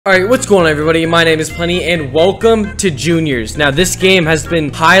Alright, what's going on everybody? My name is Plenty and welcome to Juniors. Now this game has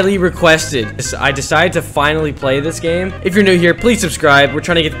been highly requested. I decided to finally play this game. If you're new here, please subscribe. We're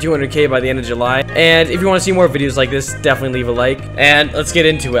trying to get to 200k by the end of July. And if you want to see more videos like this, definitely leave a like. And let's get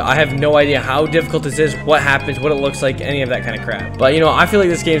into it. I have no idea how difficult this is, what happens, what it looks like, any of that kind of crap. But you know, I feel like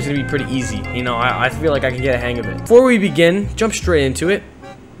this game is going to be pretty easy. You know, I feel like I can get a hang of it. Before we begin, jump straight into it.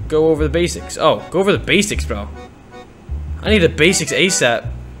 Go over the basics. Oh, go over the basics, bro. I need the basics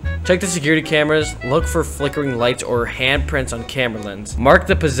ASAP. Check the security cameras, look for flickering lights or handprints on camera lens. Mark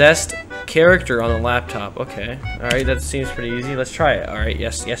the possessed character on the laptop. Okay. Alright, that seems pretty easy. Let's try it. Alright,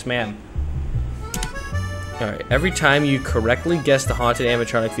 yes ma'am. Alright, every time you correctly guess the haunted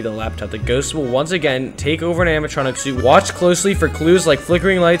animatronic via the laptop, the ghost will once again take over an animatronic suit. Watch closely for clues like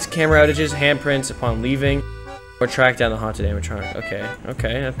flickering lights, camera outages, handprints upon leaving, or track down the haunted animatronic.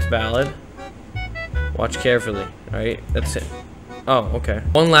 Okay, that's valid. Watch carefully. Alright, that's it. Oh, okay.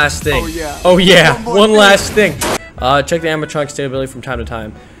 One last thing. Oh yeah. One last thing. Check the animatronic stability from time to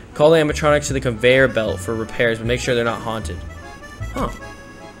time. Call the animatronics to the conveyor belt for repairs, but make sure they're not haunted. Huh.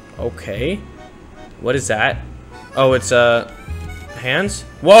 Okay. What is that? Oh, it's hands?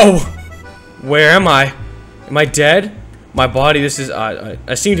 Whoa! Where am I? Am I dead? My body, this is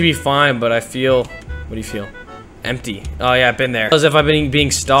I seem to be fine, but I feel, what do you feel? Empty. Oh yeah, I've been there. As if I've been being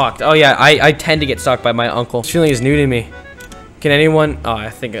stalked. Oh yeah, I tend to get stalked by my uncle. This feeling is new to me. Can anyone? Oh, I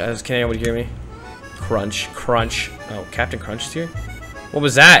think. Can anyone hear me? Crunch. Oh, Captain Crunch is here. What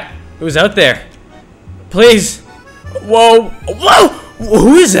was that? It was out there. Please. Whoa.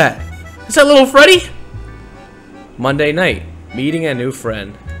 Who is that? Is that little Freddy? Monday night. Meeting a new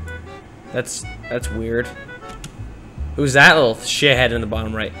friend. That's weird. Who's that little shithead in the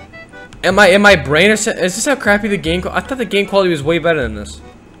bottom right? Am I in my brain or is this how crappy the game? I thought the game quality was way better than this.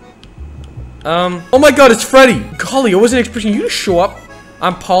 Oh my god, it's Freddy! Golly, I wasn't expecting you to show up.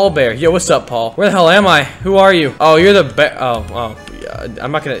 I'm Paul Bear. Yo, what's up, Paul? Where the hell am I? Who are you? Oh, you're the bear. Oh, yeah,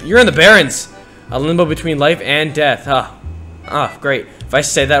 I'm not gonna. You're in the Barrens. A limbo between life and death. Great. If I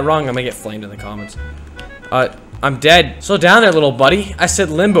say that wrong, I'm gonna get flamed in the comments. I'm dead. Slow down there, little buddy. I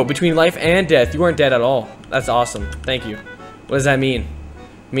said limbo between life and death. You weren't dead at all. That's awesome. Thank you. What does that mean?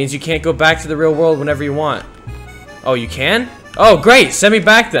 It means you can't go back to the real world whenever you want. Oh, you can? Oh, great. Send me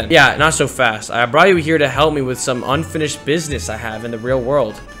back then. Yeah, not so fast. I brought you here to help me with some unfinished business I have in the real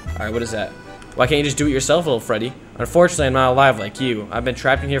world. Alright, what is that? Why can't you just do it yourself, little Freddy? Unfortunately, I'm not alive like you. I've been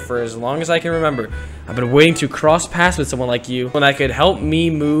trapped in here for as long as I can remember. I've been waiting to cross paths with someone like you, one that could help me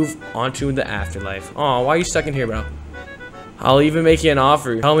move onto the afterlife. Aw, why are you stuck in here, bro? I'll even make you an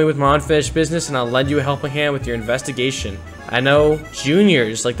offer. Help me with my unfinished business, and I'll lend you a helping hand with your investigation. I know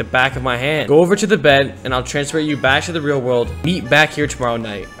Juniors like the back of my hand. Go over to the bed, and I'll transfer you back to the real world. Meet back here tomorrow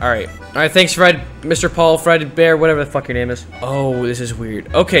night. Alright, thanks, Fred. Mr. Paul, Fred, Bear, whatever the fuck your name is. Oh, this is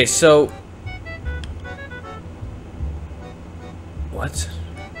weird. Okay, so... What?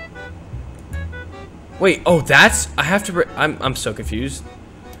 Wait, oh, that's... I have to... I'm so confused.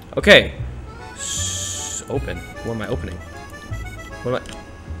 Okay. Open. What am I opening? What am I...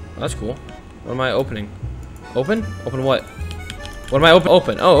 Oh, that's cool. What am I opening? Open? Open what? What am I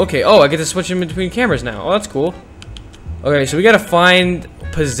open? Oh, okay. Oh, I get to switch in between cameras now. Oh, that's cool. Okay, so we gotta find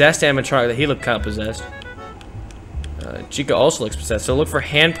possessed animatronic. He looked kind of possessed. Chica also looks possessed. So look for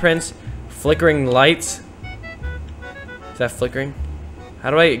handprints, flickering lights. Is that flickering?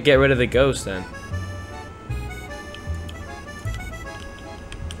 How do I get rid of the ghost then?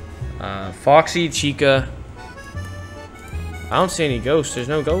 Foxy, Chica. I don't see any ghosts. There's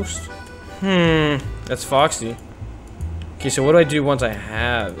no ghost. That's Foxy. Okay, so what do I do once I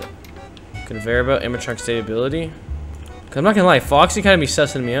have it? Conveyor belt, animatronic stability. Cause I'm not gonna lie, Foxy kind of be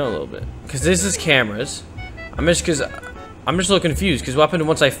sussing me out a little bit. Cause this is cameras. I'm just a little confused. Cause what happened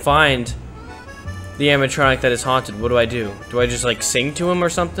once I find the animatronic that is haunted? What do I do? Do I just like sing to him or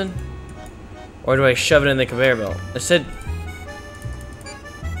something? Or do I shove it in the conveyor belt? I said.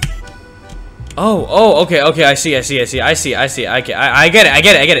 Oh, okay, I see. I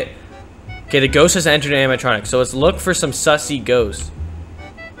get it. Okay, the ghost has entered an animatronic, so let's look for some sussy ghosts.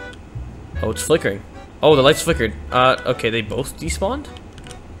 Oh, it's flickering. Oh, the lights flickered. Okay, they both despawned?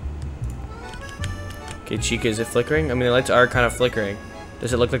 Okay, Chica, is it flickering? I mean, the lights are kind of flickering.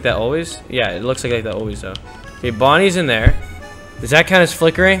 Does it look like that always? Yeah, it looks like that always, though. Okay, Bonnie's in there. Does that count as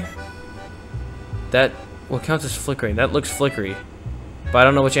flickering? What counts as flickering? That looks flickery. But I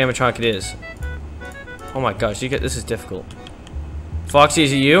don't know which animatronic it is. Oh my gosh, this is difficult. Foxy,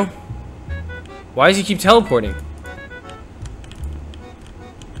 is it you? Why does he keep teleporting?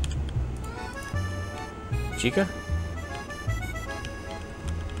 Chica?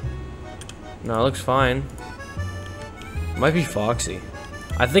 No, it looks fine. Might be Foxy.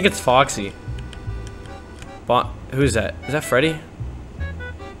 I think it's Foxy. Who is that? Is that Freddy?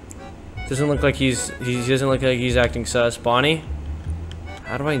 Doesn't look like he doesn't look like he's acting sus. Bonnie?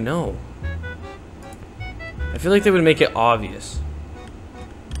 How do I know? I feel like they would make it obvious.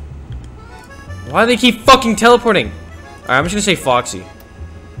 Why do they keep fucking teleporting? Alright, I'm just gonna say Foxy.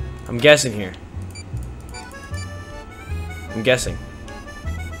 I'm guessing here. I'm guessing.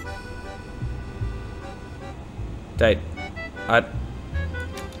 What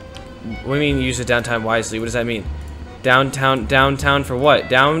do you mean use the downtime wisely? What does that mean? Downtown for what?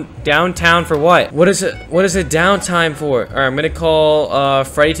 Downtown for what? What is it downtime for? Alright, I'm gonna call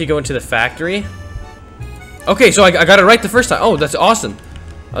Freddy to go into the factory. Okay, so I got it right the first time. Oh, that's awesome.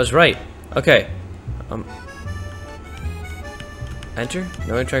 I was right. Okay. Enter?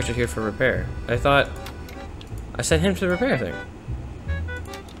 No interactor here for repair. I thought I sent him to the repair thing.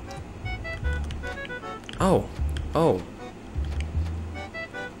 Oh. Oh.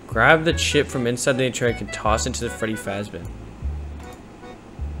 Grab the chip from inside the tray and toss into the Freddy Faz bin.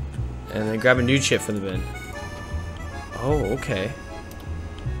 And then grab a new chip from the bin. Oh, okay.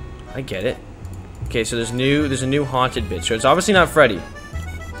 I get it. Okay, so there's a new haunted bit. So it's obviously not Freddy.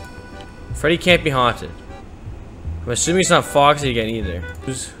 Freddy can't be haunted. I'm assuming it's not Foxy again either.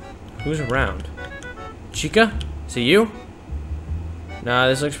 Who's around? Chica? Is it you? Nah,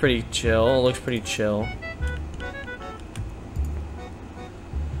 this looks pretty chill. It looks pretty chill.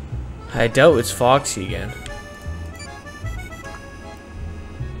 I doubt it's Foxy again.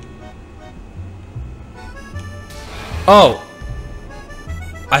 Oh!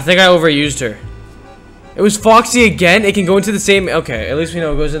 I think I overused her. It was Foxy again? It can go into the same... Okay, at least we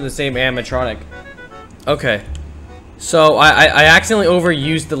know it goes into the same animatronic. Okay. So, I accidentally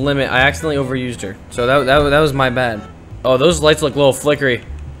overused the limit. I accidentally overused her. So, that was my bad. Oh, those lights look a little flickery.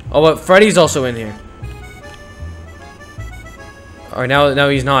 Oh, but Freddy's also in here. Alright, now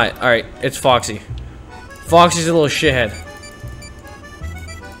he's not. Alright, it's Foxy. Foxy's a little shithead.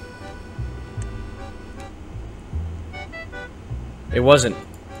 It wasn't.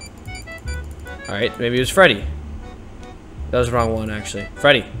 Alright, maybe it was Freddy. That was the wrong one, actually.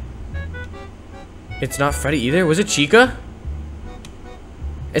 Freddy. It's not Freddy either? Was it Chica?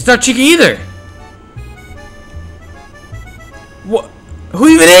 It's not Chica either! What? Who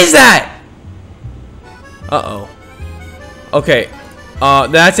even is that? Uh-oh. Okay.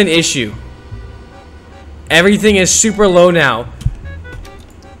 That's an issue. Everything is super low now.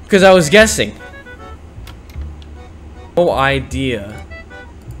 Because I was guessing. No idea.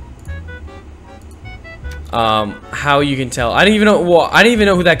 How you can tell. I didn't even know. Well, I didn't even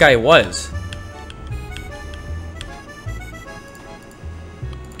know who that guy was.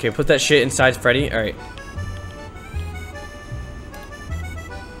 Okay, put that shit inside Freddy. Alright.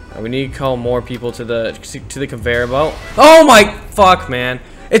 We need to call more people to the conveyor belt. Oh my fuck, man!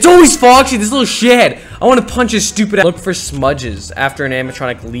 It's always Foxy, this little shithead. I want to punch his stupid ass. Look for smudges after an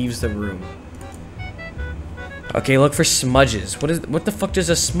animatronic leaves the room. Okay, look for smudges. What the fuck does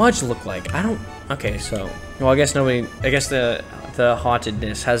a smudge look like? I don't. Okay, so well, I guess nobody. I guess the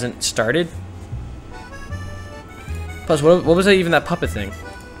hauntedness hasn't started. Plus, what was that even that puppet thing?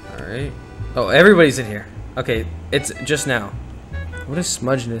 All right. Oh, everybody's in here. Okay, it's just now. What is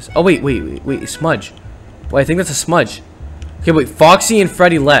smudgeness? Oh wait, smudge. Wait, I think that's a smudge. Okay, wait, Foxy and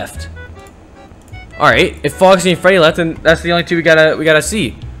Freddy left. Alright, if Foxy and Freddy left, then that's the only two we gotta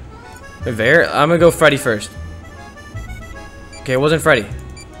see. Wait, there, I'm gonna go Freddy first. Okay, it wasn't Freddy.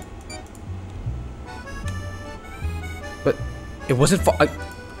 But it wasn't what?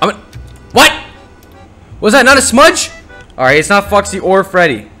 Was that not a smudge? Alright, it's not Foxy or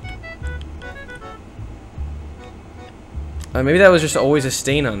Freddy. Maybe that was just always a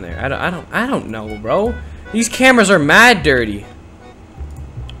stain on there. I don't know, bro. These cameras are mad dirty.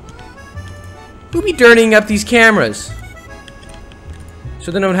 Who be dirtying up these cameras?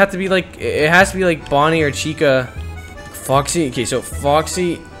 So then it would have to be like, it has to be like Bonnie or Chica. Foxy. Okay, so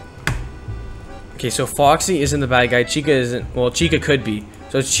Foxy. Okay, so Foxy isn't the bad guy. Chica isn't. Well, Chica could be.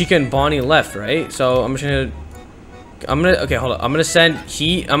 So it's Chica and Bonnie left, right? So I'm just gonna. Okay, hold on. I'm gonna send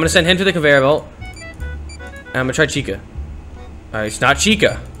him to the conveyor belt. And I'm gonna try Chica. Alright, it's not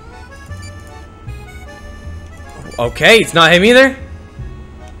Chica. Okay, it's not him either.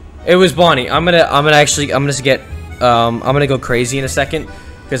 It was Bonnie. I'm gonna go crazy in a second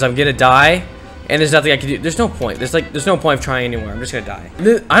because I'm gonna die, and there's nothing I can do. There's no point. There's no point of trying anymore. I'm just gonna die.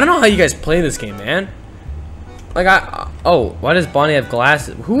 I don't know how you guys play this game, man. Like oh, why does Bonnie have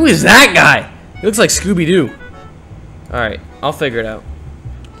glasses? Who is that guy? He looks like Scooby-Doo. All right, I'll figure it out.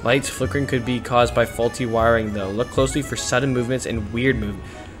 Lights flickering could be caused by faulty wiring, though. Look closely for sudden movements and weird movements.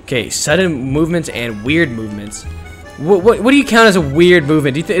 Okay, sudden movements and weird movements. What do you count as a weird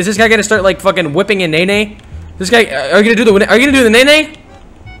movement? Is this guy gonna start like fucking whipping a nay? This guy, are you gonna do the nay?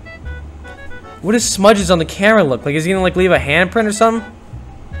 What does smudges on the camera look like? Is he gonna like leave a handprint or something?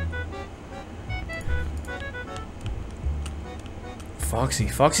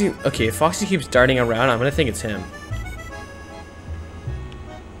 Foxy. Okay, if Foxy keeps darting around, I'm gonna think it's him.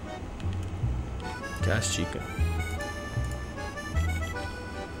 Gosh, Chica.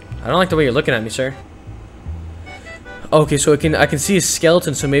 I don't like the way you're looking at me, sir. Okay, so I can see his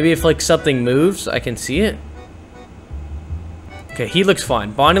skeleton, so maybe if like something moves, I can see it. Okay, he looks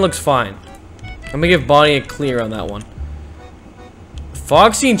fine. Bonnie looks fine. I'm gonna give Bonnie a clear on that one.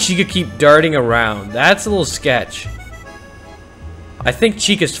 Foxy and Chica keep darting around. That's a little sketch. I think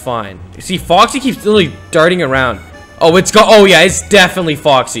Chica's fine. You see, Foxy keeps literally darting around. Oh, oh yeah, it's definitely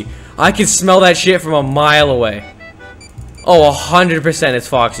Foxy. I can smell that shit from a mile away. Oh, 100% it's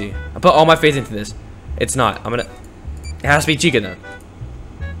Foxy. I put all my faith into this. It's not. It has to be Chica then.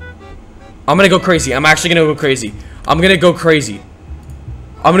 I'm gonna go crazy. I'm actually gonna go crazy. I'm gonna go crazy.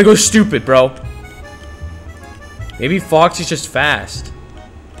 I'm gonna go stupid, bro. Maybe Foxy's just fast.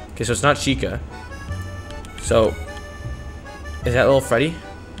 Okay, so it's not Chica. So, is that little Freddy?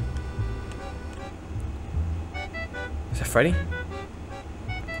 Is that Freddy?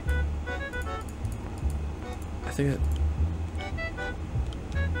 I think that...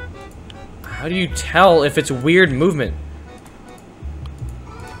 How do you tell if it's weird movement?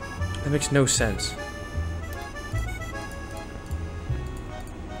 That makes no sense.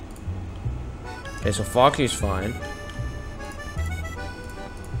 Okay, so Foxy's fine.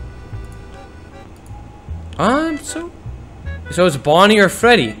 So it's Bonnie or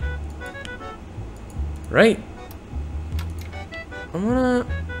Freddy, right? I'm gonna...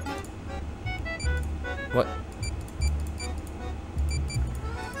 What?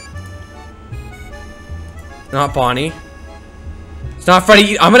 Not Bonnie. It's not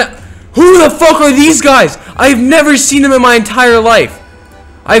Freddy. Who the fuck are these guys? I've never seen them in my entire life.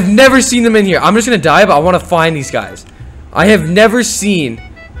 I've never seen them in here. I'm just gonna die, but I want to find these guys. I have never seen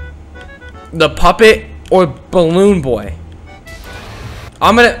the puppet or balloon boy.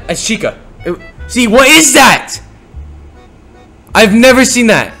 It's Chica. See, what is that? I've never seen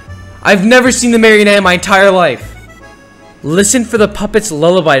that. I've never seen the marionette in my entire life. Listen for the puppet's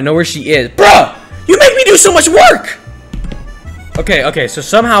lullaby to know where she is. Bruh! You make me do so much work! Okay, so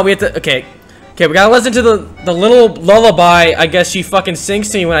somehow we have to... Okay, we gotta listen to the little lullaby I guess she fucking sings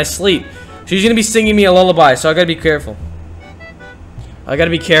to me when I sleep. She's gonna be singing me a lullaby, so I gotta be careful.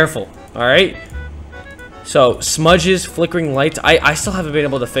 Alright? So, smudges, flickering lights. I still haven't been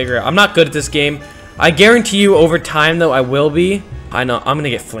able to figure it out. I'm not good at this game. I guarantee you over time, though, I will be. I know, I'm gonna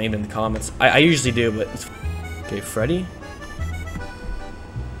get flamed in the comments. I usually do, but... Okay, Freddy?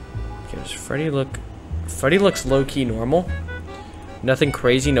 Okay, does Freddy look... Freddy looks low-key normal. Nothing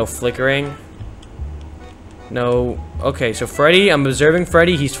crazy, no flickering. No... Okay, so Freddy, I'm observing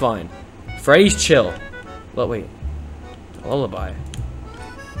Freddy, he's fine. Freddy's chill. But wait. Lullaby.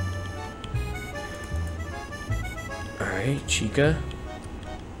 Alright, Chica.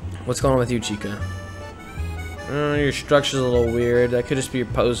 What's going on with you, Chica? Your structure's a little weird. That could just be your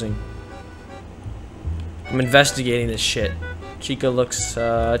posing. I'm investigating this shit. Chica looks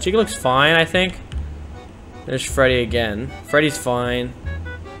fine, I think. There's Freddy again. Freddy's fine.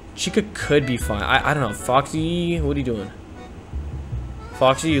 Chica could be fine. I don't know. Foxy, what are you doing?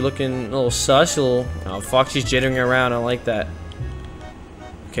 Foxy, you looking a little sus? Oh, Foxy's jittering around. I like that.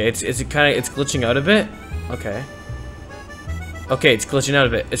 Okay, it's glitching out a bit. Okay. Okay, it's glitching out a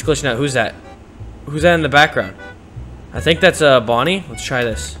bit. It's glitching out. Who's that? Who's that in the background? I think that's Bonnie. Let's try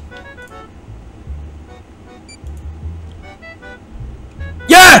this.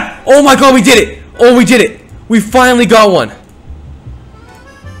 Yeah! Oh my god, we did it! Oh, we did it! We finally got one!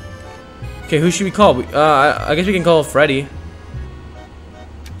 Okay, who should we call? I guess we can call Freddy.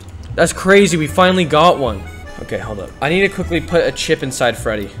 That's crazy, we finally got one. Okay, hold up. I need to quickly put a chip inside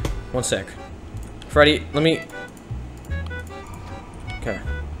Freddy. One sec. Freddy, let me... Okay.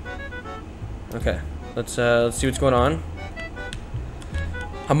 Okay. Let's see what's going on.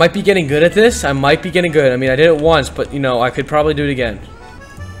 I might be getting good at this. I might be getting good. I mean, I did it once, but, you know, I could probably do it again.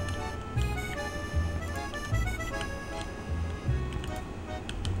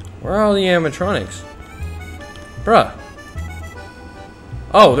 Where are all the animatronics? Bruh.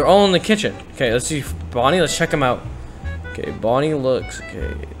 Oh, they're all in the kitchen. Okay, let's see. Bonnie, let's check them out. Okay, Bonnie looks...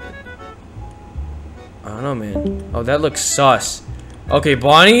 Okay. I don't know, man. Oh, that looks sus. Okay,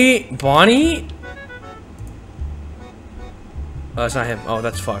 Bonnie... Oh, that's not him. Oh,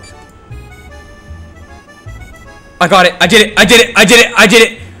 that's fucked. I got it. I did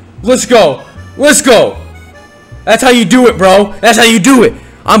it. Let's go. That's how you do it, bro. That's how you do it.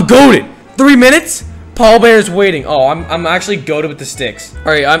 I'm goated. 3 minutes? Paul Bear's waiting. Oh, I'm actually goated with the sticks.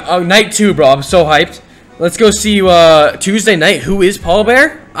 Alright, I'm night 2, bro. I'm so hyped. Let's go see Tuesday night. Who is Paul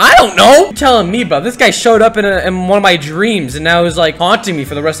Bear? I don't know. You're telling me, bro. This guy showed up in one of my dreams and now is like haunting me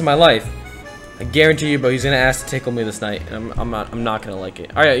for the rest of my life. I guarantee you, bro, he's gonna ask to tickle me this night, and I'm not gonna like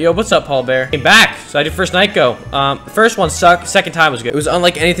it. All right, yo, what's up, Paul Bear? Came back. So I did first night go. The first one sucked. Second time was good. It was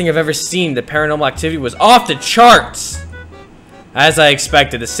unlike anything I've ever seen. The paranormal activity was off the charts. As I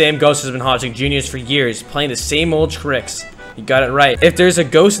expected, the same ghost has been haunting juniors for years, playing the same old tricks. You got it right. If there's a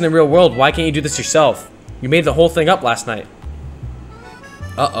ghost in the real world, why can't you do this yourself? You made the whole thing up last night.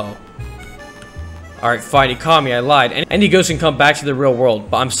 Uh-oh. Alright, fine, you caught me, I lied. Any ghost can come back to the real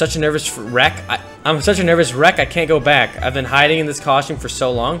world, but I'm such a nervous wreck. I'm such a nervous wreck, I can't go back. I've been hiding in this costume for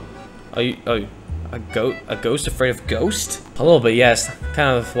so long. A ghost afraid of ghost? A little bit, yes.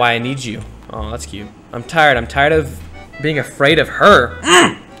 Kind of why I need you. Oh, that's cute. I'm tired of being afraid of her.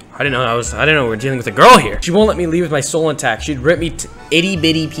 I didn't know we were dealing with a girl here. She won't let me leave with my soul intact. She'd rip me to itty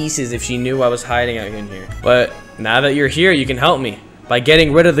bitty pieces if she knew I was hiding out in here. But now that you're here, you can help me by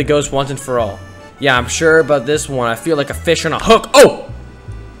getting rid of the ghost once and for all. Yeah, I'm sure about this one. I feel like a fish on a hook. Oh!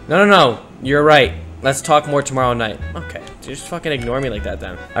 No. You're right. Let's talk more tomorrow night. Okay. Just fucking ignore me like that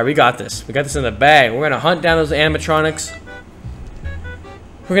then. Alright, we got this. We got this in the bag. We're gonna hunt down those animatronics.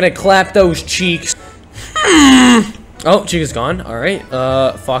 We're gonna clap those cheeks. Oh, Chica's gone. Alright.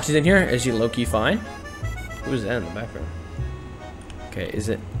 Foxy's in here. Is he low-key fine? Who's that in the background? Okay, is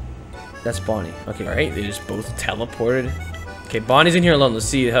it? That's Bonnie. Okay, alright. They just both teleported. Okay, Bonnie's in here alone. Let's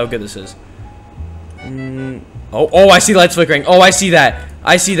see how good this is. Oh, I see lights flickering. Oh, I see that.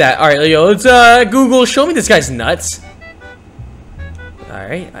 All right, yo, let's Google. Show me this guy's nuts. All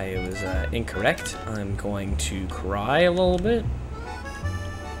right, I was incorrect. I'm going to cry a little bit.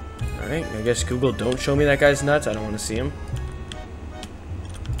 All right, I guess Google, don't show me that guy's nuts. I don't want to see him.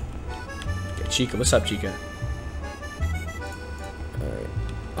 Okay, Chica, what's up, Chica?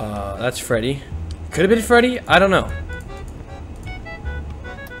 All right, that's Freddy. Could have been Freddy. I don't know.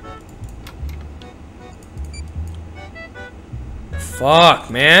 Fuck,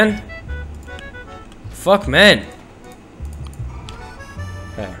 man. Fuck, men.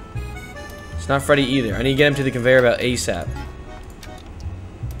 Okay. It's not Freddy either. I need to get him to the conveyor belt ASAP.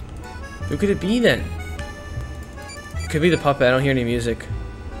 Who could it be then? It could be the puppet. I don't hear any music.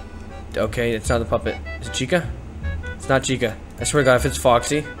 Okay, it's not the puppet. Is it Chica? It's not Chica. I swear to God, if it's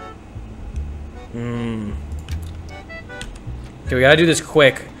Foxy. Okay, we gotta do this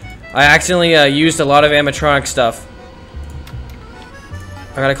quick. I accidentally used a lot of animatronic stuff.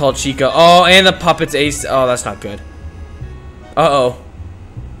 I gotta call Chica. Oh, and the puppet's ace. Oh, that's not good. Uh-oh.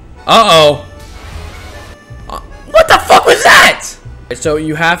 What the fuck was that? So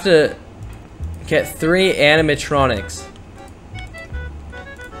you have to get 3 animatronics.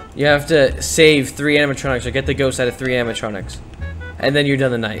 You have to save 3 animatronics or get the ghost out of 3 animatronics. And then you're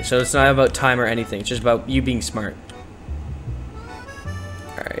done the night. So it's not about time or anything. It's just about you being smart.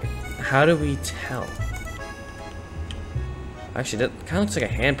 Alright. How do we tell? Actually, that kind of looks like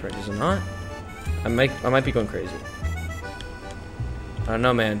a handprint, does it not? I might be going crazy. I don't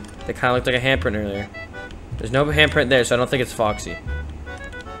know, man. They kind of looked like a handprint earlier. There's no handprint there, so I don't think it's Foxy.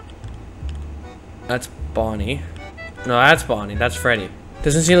 That's Bonnie. No, that's Bonnie. That's Freddy.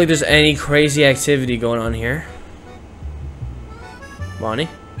 Doesn't seem like there's any crazy activity going on here. Bonnie,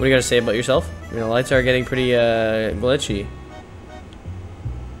 what do you got to say about yourself? I mean, the lights are getting pretty glitchy.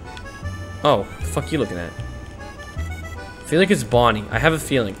 Oh, the fuck you looking at? I feel like it's Bonnie. I have a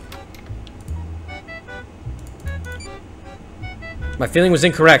feeling. My feeling was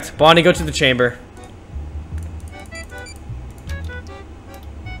incorrect. Bonnie, go to the chamber.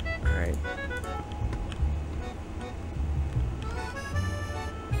 Alright.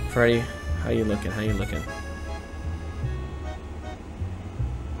 Freddy, how you looking? How you looking?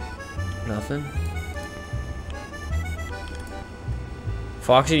 Nothing?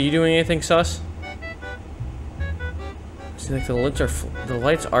 Foxy, you doing anything sus? See, like the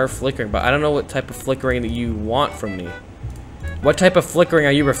lights are flickering, but I don't know what type of flickering that you want from me. What type of flickering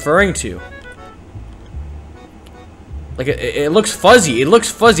are you referring to? Like it looks fuzzy. It looks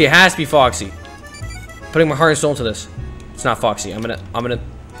fuzzy. It has to be Foxy. Putting my heart and soul into this. It's not Foxy. I'm gonna. I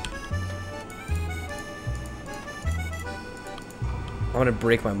want to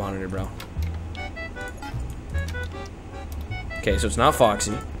break my monitor, bro. Okay, so it's not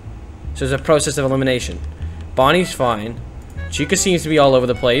Foxy. So there's a process of elimination. Bonnie's fine. Chica seems to be all over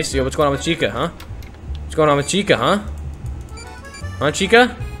the place. Yo, what's going on with Chica, huh? What's going on with Chica, huh? Huh,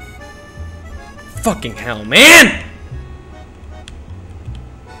 Chica? Fucking hell, man!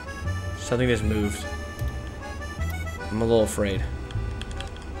 Something just moved. I'm a little afraid.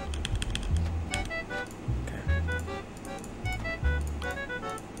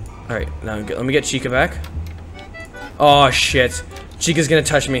 Alright, now let me get Chica back. Oh, shit. Chica's gonna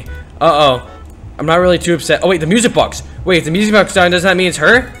touch me. Uh-oh. I'm not really too upset. Oh, wait, the music box. Wait, if the music box down, does that mean it's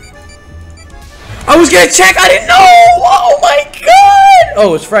her? I was gonna check. I didn't know. Oh, my God.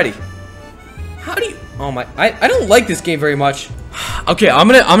 Oh, it's Freddy. How do you... Oh, my... I don't like this game very much. Okay, I'm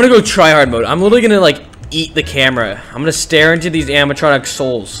gonna go try hard mode. I'm literally gonna, like, eat the camera. I'm gonna stare into these animatronic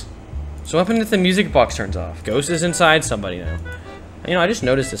souls. So what happens if the music box turns off? Ghost is inside somebody now. You know, I just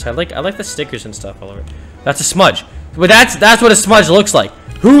noticed this. I like the stickers and stuff all over. That's a smudge. But that's what a smudge looks like.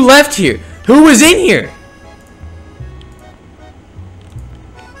 Who left here? Who was in here?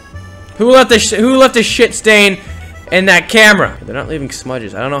 Who left a shit stain in that camera? They're not leaving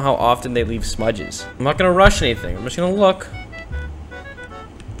smudges. I don't know how often they leave smudges. I'm not gonna rush anything. I'm just gonna look.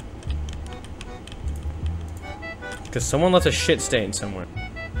 Because someone left a shit stain somewhere.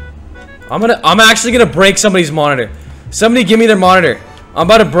 I'm actually gonna break somebody's monitor. Somebody give me their monitor. I'm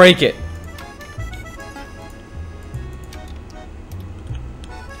about to break it.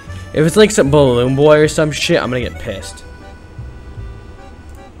 If it's like some Balloon Boy or some shit, I'm gonna get pissed.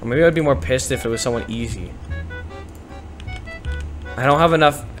 Or maybe I'd be more pissed if it was someone easy. I don't have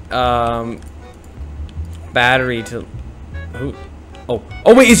enough battery to... Who? Oh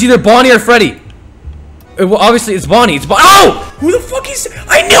wait, it's either Bonnie or Freddy. Well, obviously it's Bonnie. It's Bonnie. Oh! Who the fuck is...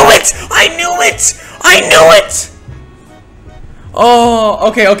 I knew it! I knew it! I knew it! Oh,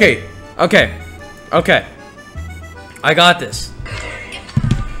 okay. I got this.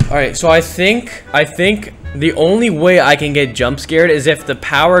 Alright, so I think the only way I can get jump scared is if the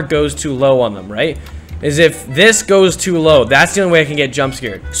power goes too low on them, right? Is if this goes too low. That's the only way I can get jump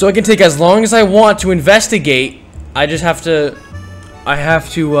scared. So I can take as long as I want to investigate. I just have to...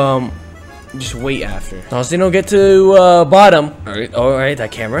 just wait after. As long as they don't get to bottom. Alright,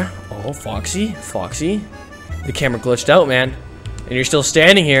 that camera. Oh, Foxy. The camera glitched out, man. And you're still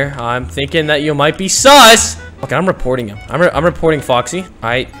standing here. I'm thinking that you might be sus. Okay, I'm reporting him. I'm reporting Foxy.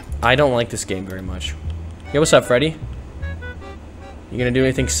 I don't like this game very much. Yo, what's up, Freddy? You gonna do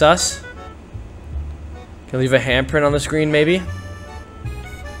anything sus? Can I leave a handprint on the screen, maybe?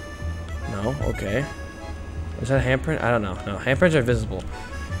 No? Okay. Is that a handprint? I don't know. No, handprints are visible.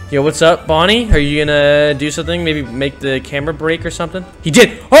 Yo, what's up, Bonnie? Are you gonna do something? Maybe make the camera break or something? He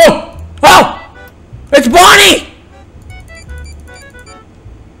did! Oh! Oh! It's Bonnie!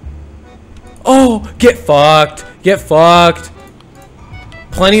 Oh, get fucked. Get fucked.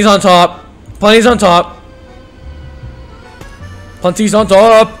 Plenty's on top. Plenty's on top. Plenty's on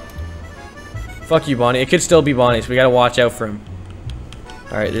top. Fuck you, Bonnie. It could still be Bonnie, so we gotta watch out for him.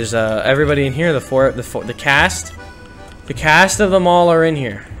 Alright, there's everybody in here. The cast. The cast of them all are in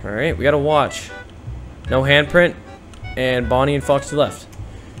here. Alright, we gotta watch. No handprint. And Bonnie and Foxy left.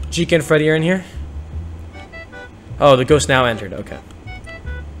 Chica and Freddy are in here. Oh, the ghost now entered. Okay.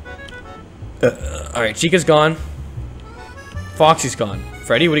 Alright, Chica's gone. Foxy's gone.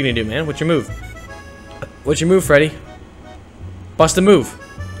 Freddy, what are you gonna do, man? What's your move? What's your move, Freddy? Bust a move.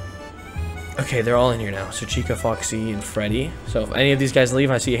 Okay, they're all in here now. So Chica, Foxy, and Freddy. So if any of these guys leave,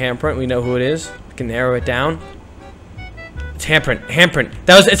 I see a handprint. We know who it is. We can narrow it down. It's handprint. Handprint.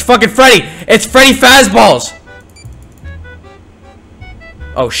 It's fucking Freddy. It's Freddy Fazballs.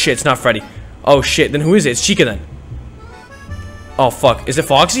 Oh shit, it's not Freddy. Oh shit, then who is it? It's Chica then. Oh fuck, is it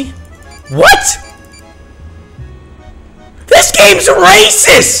Foxy? What? This game's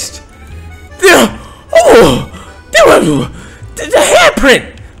racist! The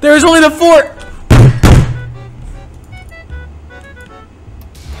handprint! There's only the 4.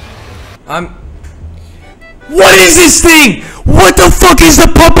 What is this thing? What the fuck is the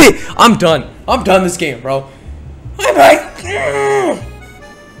puppet? I'm done. I'm done this game, bro. I'm like...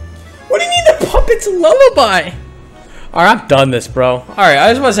 What do you mean the puppet's a lullaby? Alright, I'm done this, bro. Alright,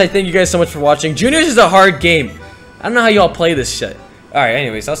 I just want to say thank you guys so much for watching. Juniors is a hard game. I don't know how y'all play this shit. Alright,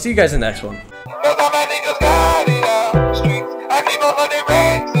 anyways, I'll see you guys in the next one.